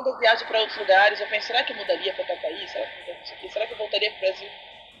 E quando eu viajo para outros lugares, eu penso, será que eu mudaria para tal país? Será que eu voltaria para o Brasil?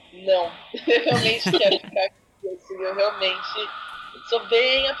 Não. Eu realmente quero ficar aqui. Assim, eu realmente sou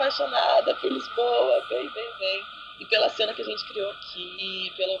bem apaixonada por Lisboa, bem. E pela cena que a gente criou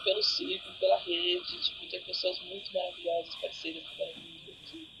aqui, pelo círculo, pela rede. Tipo, tem pessoas muito maravilhosas, parceiras que estão aqui.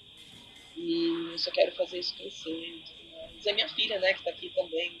 E eu só quero fazer isso crescer e tudo mais. E a minha filha, né, que está aqui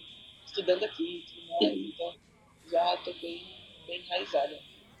também, estudando aqui e tudo mais. Então, já estou bem enraizada.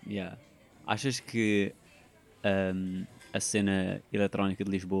 Yeah. Achas que a cena eletrónica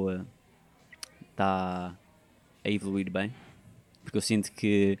de Lisboa está a evoluir bem? Porque eu sinto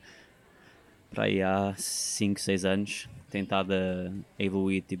que para aí há 5, 6 anos tem estado a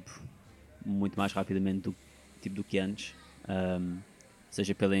evoluir tipo, muito mais rapidamente do que antes.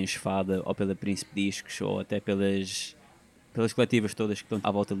 Seja pela Enxofada ou pela Príncipe Discos ou até pelas coletivas todas que estão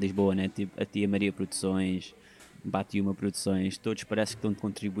à volta de Lisboa, né? Tipo a Tia Maria Produções, Batiuma Produções, todos parece que estão a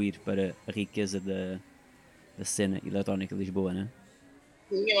contribuir para a riqueza da cena eletrónica de Lisboa, né?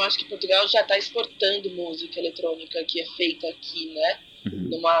 Sim, eu acho que Portugal já está exportando música eletrônica que é feita aqui, né?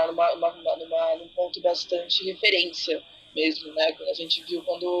 Num ponto bastante referência mesmo, né? A gente viu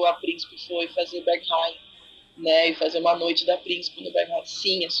quando a Príncipe foi fazer Berghain, né? E fazer uma noite da Príncipe no Berghain.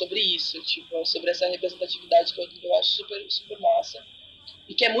 Sim, é sobre isso, tipo, é sobre essa representatividade que eu acho super massa.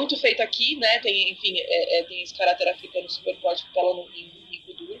 E que é muito feita aqui, né? Tem, enfim, tem esse caráter africano super forte que está lá no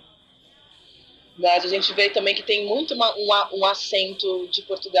Rico Duro. Mas a gente vê também que tem muito um acento de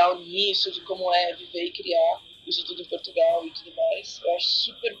Portugal nisso, de como é viver e criar isso tudo em Portugal e tudo mais. Eu acho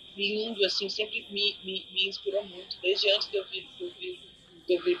super lindo, assim, sempre me inspirou muito. Desde antes de eu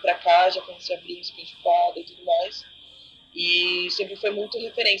vir pra cá, já conheci a Príncipe, Enxofada e tudo mais. E sempre foi muito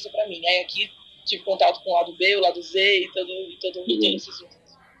referência pra mim. Aí aqui tive contato com o lado B, o lado Z e todo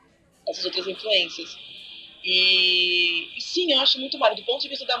essas outras influências. E sim, eu acho muito válido. Do ponto de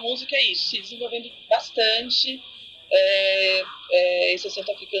vista da música é isso, se desenvolvendo bastante, esse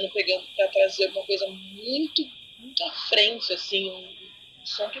acento africano pegando para trazer uma coisa muito à frente, assim, um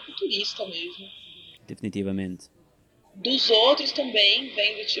som que é futurista mesmo. Definitivamente. Dos outros também,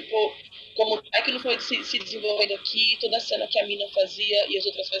 vendo, tipo, como é que não foi se desenvolvendo aqui, toda a cena que a Mina fazia e as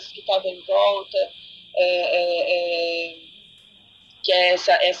outras coisas que estavam em volta, que é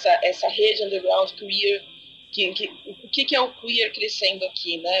essa rede underground queer. O que é o queer crescendo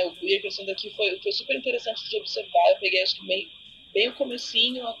aqui, né? O queer crescendo aqui foi super interessante de observar. Eu peguei, acho que bem o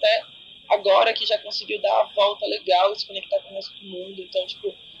comecinho até agora, que já conseguiu dar a volta legal e se conectar com o resto do mundo. Então,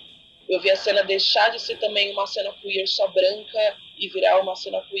 tipo, eu vi a cena deixar de ser também uma cena queer só branca e virar uma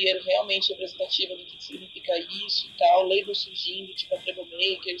cena queer realmente representativa do que significa isso e tal. Labels surgindo, tipo a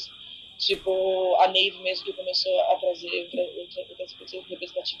Trouble-Makers, tipo a Nave mesmo, que começou a trazer outras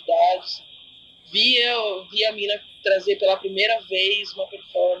representatividades. Vi a Mina trazer pela primeira vez uma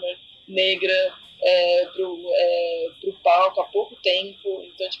performer negra pro palco há pouco tempo.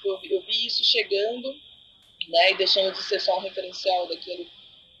 Então, tipo, eu vi isso chegando, né, e deixando de ser só um referencial daquele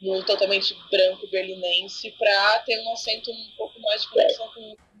mundo totalmente branco berlinense para ter um acento um pouco mais de conexão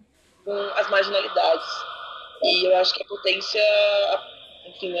com com as marginalidades. E eu acho que a potência,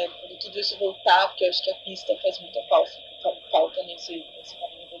 enfim, né, quando tudo isso voltar, porque eu acho que a pista faz muita falta nesse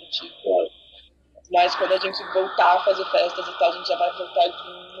caminho evolutivo. Mas quando a gente voltar a fazer festas e tal, a gente já vai voltar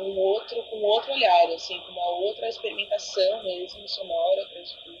com outro olhar, assim, com uma outra experimentação mesmo, sonora, para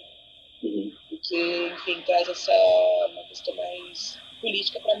isso tudo. Porque, enfim, traz uma questão mais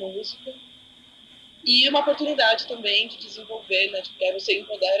política para a música. E uma oportunidade também de desenvolver, né? Tipo, você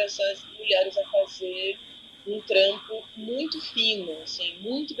empodera essas mulheres a fazer um trampo muito fino, assim,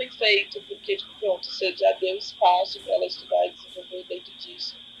 muito bem feito, porque, tipo, pronto, você já deu espaço para ela estudar e desenvolver dentro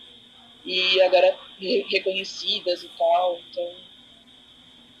disso. E agora reconhecidas e tal, então,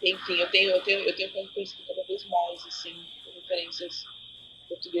 enfim, eu tenho conhecido cada vez mais, assim, referências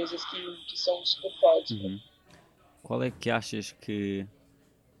portuguesas que são super fortes. Uhum. Qual é que achas que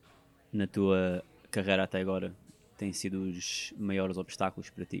na tua carreira até agora têm sido os maiores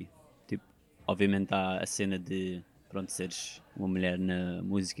obstáculos para ti? Tipo, obviamente há a cena de, pronto, seres uma mulher na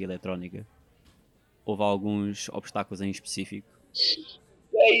música eletrónica. Houve alguns obstáculos em específico?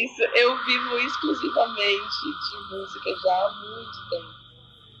 É isso, eu vivo exclusivamente de música já há muito tempo.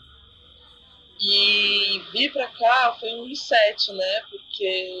 E vir pra cá foi um reset, né?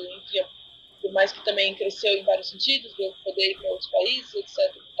 Porque, enfim, por mais que também cresceu em vários sentidos, eu poder ir para outros países,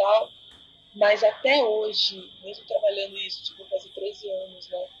 etc e tal, mas até hoje, mesmo trabalhando isso, tipo, faz 13 anos,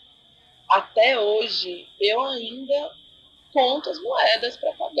 né? Até hoje, eu ainda conto as moedas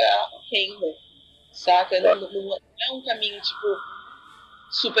para pagar a renda, saca? Não é um caminho, tipo,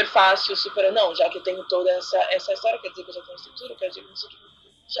 super fácil, super... Não, já que eu tenho toda essa história, quer dizer que eu já tenho estrutura, quer dizer que não sei o que...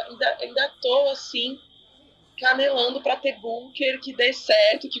 Já, ainda tô, assim, canelando para ter bunker que dê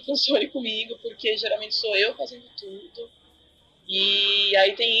certo, que funcione comigo, porque geralmente sou eu fazendo tudo. E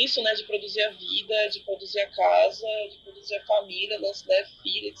aí tem isso, né, de produzir a vida, de produzir a casa, de produzir a família, né,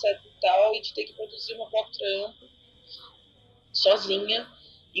 filha, etc e tal, e de ter que produzir o meu próprio trampo sozinha.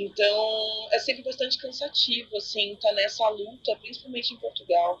 Então é sempre bastante cansativo, assim, tá nessa luta, principalmente em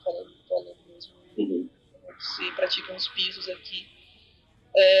Portugal, falando mesmo, se praticam os pisos aqui,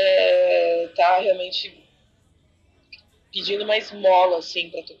 tá realmente pedindo uma esmola, assim,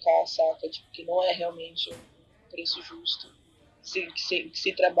 pra tocar, saca? Tipo, que não é realmente um preço justo que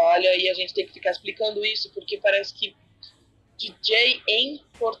se trabalha, e a gente tem que ficar explicando isso, porque parece que DJ em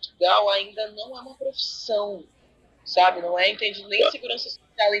Portugal ainda não é uma profissão, sabe? Não é entendido nem segurança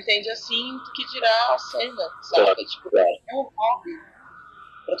social, entende assim que dirá a cena, sabe? Tipo, é um hobby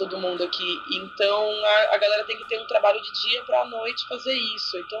para todo mundo aqui. Então a galera tem que ter um trabalho de dia para a noite fazer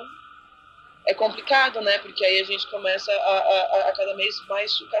isso. Então é complicado, né? Porque aí a gente começa a cada vez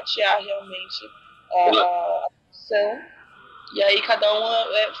mais sucatear realmente a profissão. E aí cada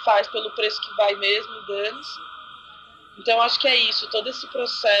um faz pelo preço que vai mesmo e dane-se. Então acho que é isso, todo esse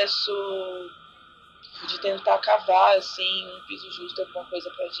processo de tentar cavar assim, um piso justo, alguma coisa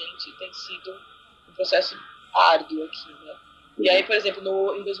pra gente, tem sido um processo árduo aqui, né? E aí, por exemplo,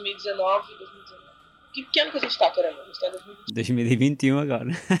 em 2019, que ano que a gente tá, caramba? A gente tá em 2021 agora.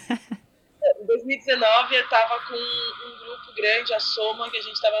 Em 2019 eu estava com um grupo grande, a Soma, que a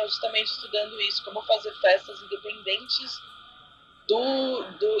gente estava justamente estudando isso, como fazer festas independentes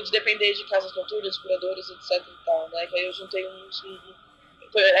de depender de casas noturnas, curadores, etc e tal, né? Que aí eu juntei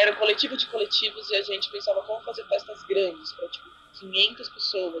era um coletivo de coletivos e a gente pensava como fazer festas grandes para tipo 500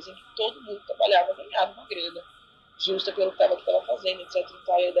 pessoas, em que todo mundo trabalhava, ganhava uma grana justa pelo que estava fazendo, etc e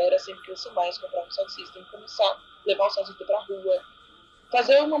tal. E a ideia era sempre crescer mais, comprar um sound system, começar a levar o sound system pra rua,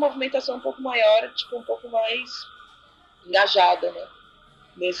 fazer uma movimentação um pouco maior, tipo, um pouco mais engajada, né?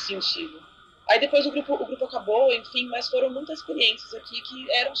 Nesse sentido. Aí depois o grupo acabou, enfim, mas foram muitas experiências aqui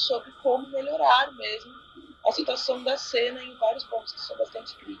que eram sobre como melhorar mesmo a situação da cena em vários pontos que são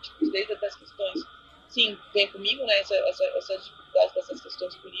bastante críticos, desde as questões, sim, vem comigo, né, essa dificuldade dessas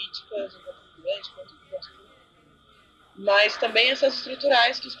questões políticas, enquanto grande, mas também essas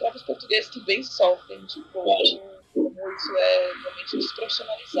estruturais que os próprios portugueses também sofrem, tipo, como isso é realmente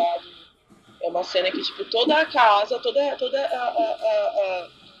desprofissionalizado. É uma cena que, tipo, toda a casa, toda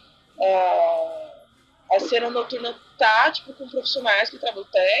a cena noturna tá, tipo, com profissionais que trabalham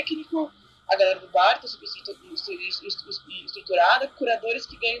técnico, a galera do bar tá super estruturada, curadores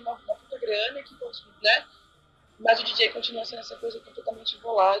que ganham uma puta grana, que, né? Mas o DJ continua sendo essa coisa completamente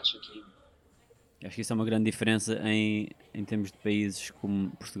volátil que... Acho que isso é uma grande diferença em termos de países como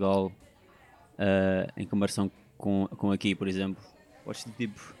Portugal, em comparação com aqui, por exemplo. Podes ter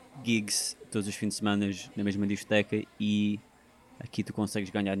tipo gigs todos os fins de semana na mesma discoteca e aqui tu consegues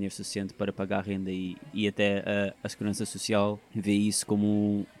ganhar dinheiro suficiente para pagar a renda e até a Segurança Social vê isso como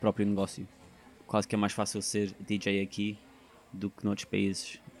um próprio negócio. Quase que é mais fácil ser DJ aqui do que noutros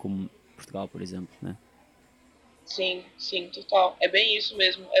países, como Portugal, por exemplo, né? Sim, sim, total. É bem isso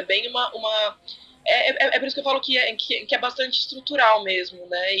mesmo. É bem uma... É por isso que eu falo que é bastante estrutural mesmo,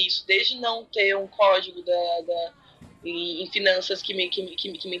 né? Isso, desde não ter um código em finanças que me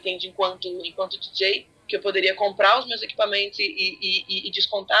entende enquanto DJ, que eu poderia comprar os meus equipamentos e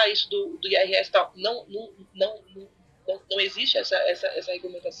descontar isso do IRS e tal. Não existe essa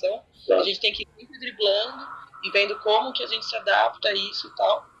regulamentação. A gente tem que ir sempre driblando e vendo como que a gente se adapta a isso e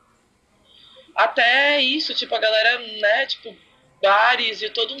tal. Até isso, tipo, a galera, né, tipo, bares e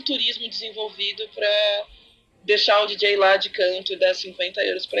todo um turismo desenvolvido pra deixar o DJ lá de canto e dar 50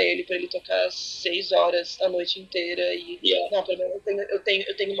 euros pra ele tocar 6 horas a noite inteira. Não, pelo menos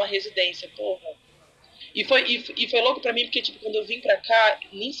eu tenho uma residência, porra. E foi louco pra mim, porque, tipo, quando eu vim pra cá,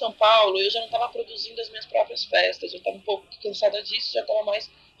 em São Paulo, eu já não tava produzindo as minhas próprias festas. Eu tava um pouco cansada disso, já tava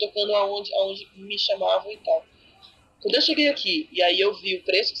mais tocando aonde me chamavam e tal. Quando eu cheguei aqui, e aí eu vi o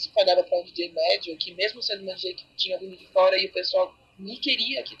preço que se pagava para um DJ médio, que mesmo sendo uma DJ que tinha vindo de fora, e o pessoal me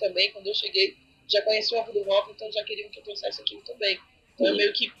queria aqui também, quando eu cheguei, já conheci o Voodoo Rock, então já queriam que eu trouxesse aquilo também. Então eu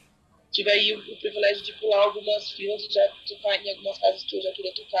meio que tive aí o privilégio de pular algumas filas e já tocar em algumas casas que eu já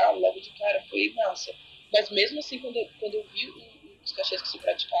queria tocar, logo de cara, foi massa. Mas mesmo assim, quando eu vi os cachês que se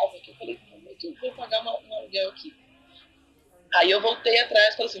praticavam aqui, eu falei, como é que eu vou pagar um aluguel aqui? Aí eu voltei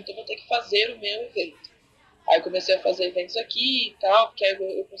atrás e falei assim, então eu vou ter que fazer o meu evento. Aí eu comecei a fazer eventos aqui e tal, porque aí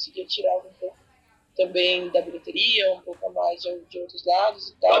eu conseguia tirar um pouco também da bilheteria, um pouco a mais de outros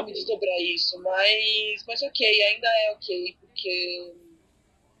lados e tal, me desdobrar isso. Mas ok, ainda é ok, porque,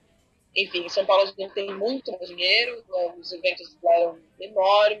 enfim, em São Paulo a gente não tem muito mais dinheiro, né, os eventos lá eram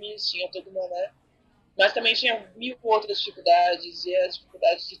enormes, tinha toda uma, né? Mas também tinha mil outras dificuldades, e as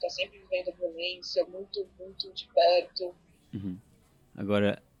dificuldades de estar sempre vivendo a violência, muito, muito de perto. Uhum.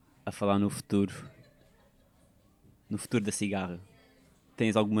 Agora, a falar no futuro da cigarra,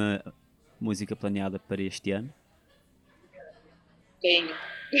 tens alguma música planeada para este ano? Tenho.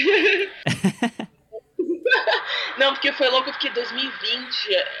 Não, porque foi louco, porque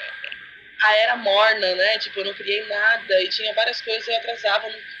 2020 a era morna, né? Tipo, eu não criei nada e tinha várias coisas eu atrasava,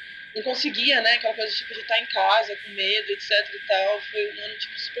 não conseguia, né? Aquela coisa tipo, de estar em casa com medo, etc e tal. Foi um ano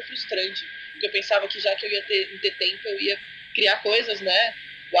tipo, super frustrante, porque eu pensava que já que eu ia ter tempo, eu ia criar coisas, né?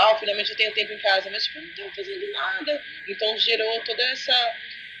 Uau, finalmente eu tenho tempo em casa, mas tipo, eu não estava fazendo nada. Então gerou toda esse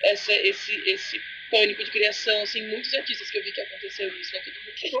pânico de criação, assim, muitos artistas que eu vi que aconteceu isso, né? Todo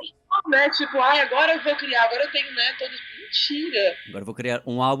mundo chegou, né? Tipo, agora eu vou criar, agora eu tenho, né? Todos... Mentira! Agora vou criar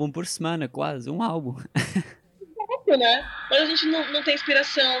um álbum por semana, quase, um álbum. Né? Mas a gente não tem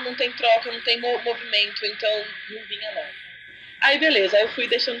inspiração, não tem troca, não tem movimento, então não vinha nada. Aí beleza, aí eu fui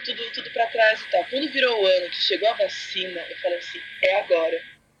deixando tudo pra trás e tal. Quando virou o ano, que chegou a vacina, eu falei assim, é agora.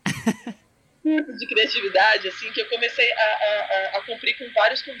 De criatividade, assim, que eu comecei a cumprir com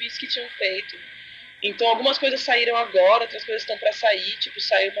vários convites que tinham feito. Então algumas coisas saíram agora, outras coisas estão pra sair, tipo,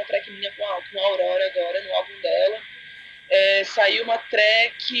 saiu uma track minha com a Aurora agora, no álbum dela. Saiu uma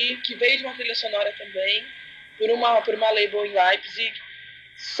track que veio de uma trilha sonora também, por uma label em Leipzig.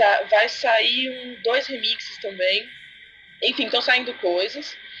 Vai sair 2 remixes também. Enfim, estão saindo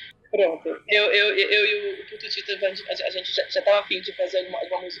coisas. Pronto. Eu e o Pututita, a gente já estava afim de fazer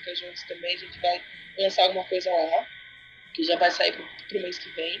alguma música juntos também. A gente vai lançar alguma coisa lá, que já vai sair pro mês que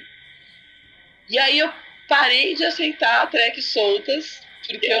vem. E aí eu parei de aceitar tracks soltas,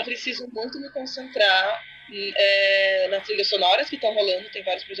 porque eu preciso muito me concentrar nas trilhas sonoras que estão rolando. Tem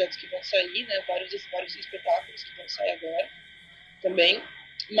vários projetos que vão sair, né? Vários espetáculos que vão sair agora também.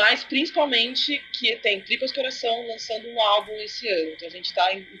 Mas principalmente que tem Tripas Coração lançando um álbum esse ano. Então a gente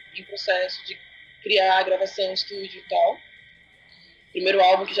está em processo de criar gravação, estúdio e tal. Primeiro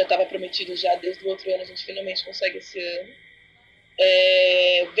álbum que já estava prometido já desde o outro ano, a gente finalmente consegue esse ano.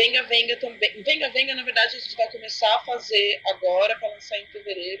 Venga Venga também. Venga Venga, na verdade, a gente vai começar a fazer agora para lançar em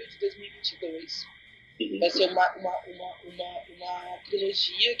fevereiro de 2022. Vai ser uma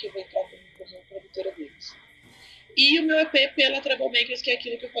trilogia que eu vou entrar como produtora deles. E o meu EP pela Troublemakers, que é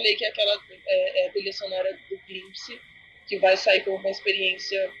aquilo que eu falei, que é aquela trilha sonora do Glimpse, que vai sair como uma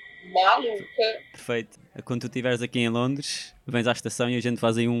experiência maluca. Perfeito. Quando tu estiveres aqui em Londres, vens à estação e a gente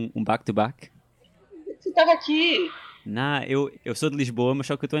faz aí um back-to-back. Você estava aqui? Não, eu sou de Lisboa, mas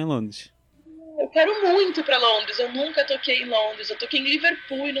só que eu estou em Londres. Eu quero muito ir para Londres, eu nunca toquei em Londres. Eu toquei em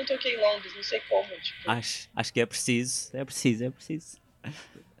Liverpool e não toquei em Londres, não sei como. Tipo. Acho que é preciso.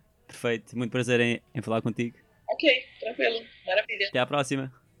 Perfeito, muito prazer em falar contigo. Ok, tranquilo, maravilha. Até à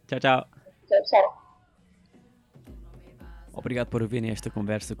próxima. Tchau, tchau. Tchau, tchau. Obrigado por ouvirem esta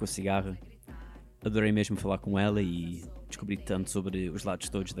conversa com a Cigarra. Adorei mesmo falar com ela e descobrir tanto sobre os lados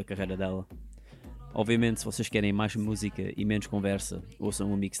todos da carreira dela. Obviamente, se vocês querem mais música e menos conversa,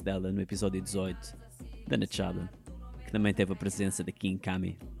 ouçam um mix dela no episódio 18 da Nachada, que também teve a presença da King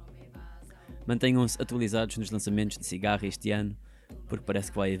Kami. Mantenham-se atualizados nos lançamentos de cigarro este ano, porque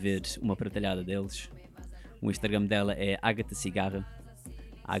parece que vai haver uma pratalhada deles. O Instagram dela é Agatha Cigarra,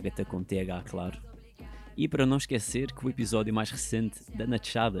 Agatha com TH, claro. E para não esquecer que o episódio mais recente da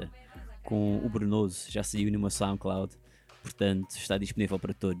Nachada com o Brunoso já saiu no meu SoundCloud, portanto está disponível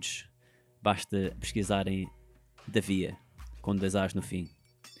para todos. Basta pesquisarem Davia, com 2 A's no fim.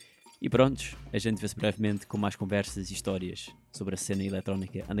 E prontos, a gente vê-se brevemente com mais conversas e histórias sobre a cena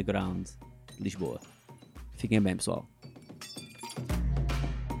eletrónica underground de Lisboa. Fiquem bem, pessoal.